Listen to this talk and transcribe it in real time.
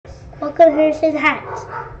welcome to Harrison Hacks.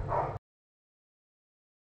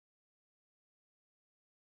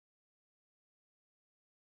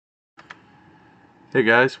 Hey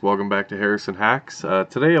guys, welcome back to Harrison Hacks.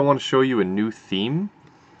 Today I want to show you a new theme.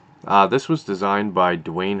 This was designed by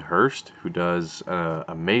Dwayne Hurst, who does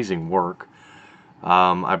amazing work.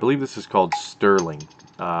 I believe this is called Stirling.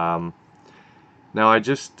 Now I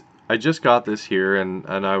just got this here and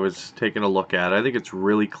I was taking a look at it. I think it's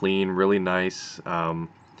really clean, really nice.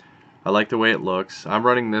 I like the way it looks. I'm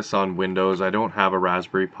running this on Windows. I don't have a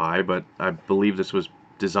Raspberry Pi, but I believe this was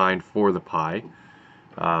designed for the Pi.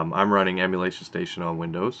 I'm running EmulationStation on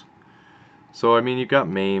Windows. So I mean, you've got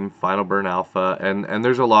MAME, Final Burn Alpha, and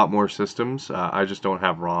there's a lot more systems. I just don't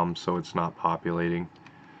have ROM, so it's not populating.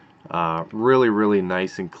 Really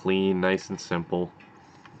nice and clean, nice and simple.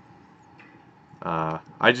 I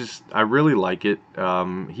really like it.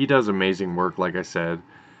 He does amazing work, like I said,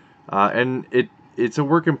 and it's a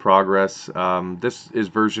work in progress. This is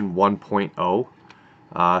version 1.0.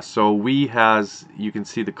 So Wii has, you can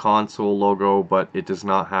see the console logo, but it does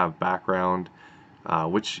not have background,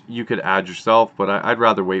 which you could add yourself, but I'd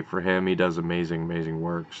rather wait for him. He does amazing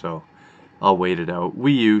work, so I'll wait it out.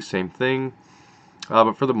 Wii U, same thing,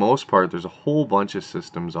 but for the most part, there's a whole bunch of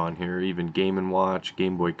systems on here, even Game & Watch,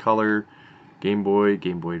 Game Boy Color, Game Boy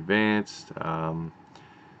Advanced,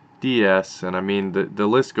 DS, and I mean, the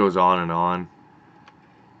list goes on and on.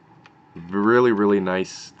 Really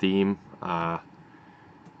nice theme.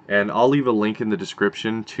 And I'll leave a link in the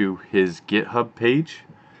description to his GitHub page,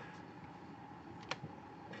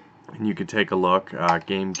 and you can take a look.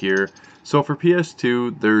 Game Gear. So for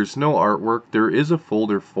PS2, there's no artwork. There is a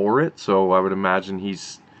folder for it, so I would imagine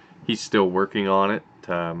he's still working on it.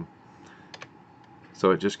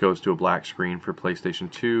 So it just goes to a black screen for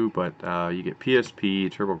PlayStation 2, but you get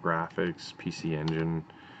PSP, TurboGrafx, PC Engine,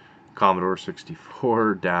 Commodore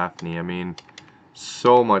 64, Daphne. I mean,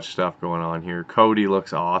 so much stuff going on here. Cody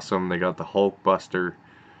looks awesome. They got the Hulk Buster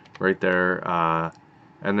right there.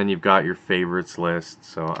 And then you've got your favorites list.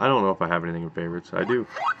 So I don't know if I have anything in favorites. I do.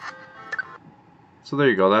 So there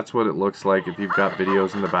you go. That's what it looks like if you've got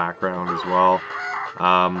videos in the background as well.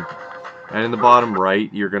 And in the bottom right,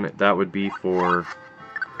 that would be for,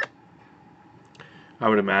 I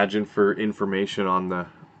would imagine, for information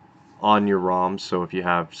on your ROMs. So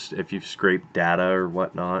if you've scraped data or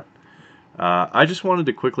whatnot. I just wanted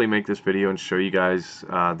to quickly make this video and show you guys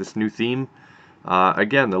this new theme.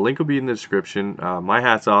 Again, the link will be in the description. My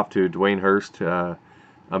hat's off to Dwayne Hurst.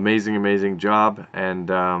 Amazing job. And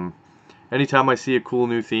anytime I see a cool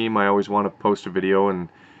new theme, I always want to post a video and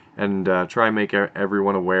try and make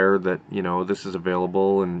everyone aware that, you know, this is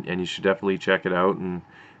available and you should definitely check it out and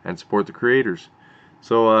support the creators.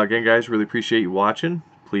 So again, guys, really appreciate you watching.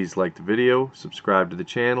 Please like the video, subscribe to the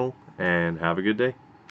channel, and have a good day.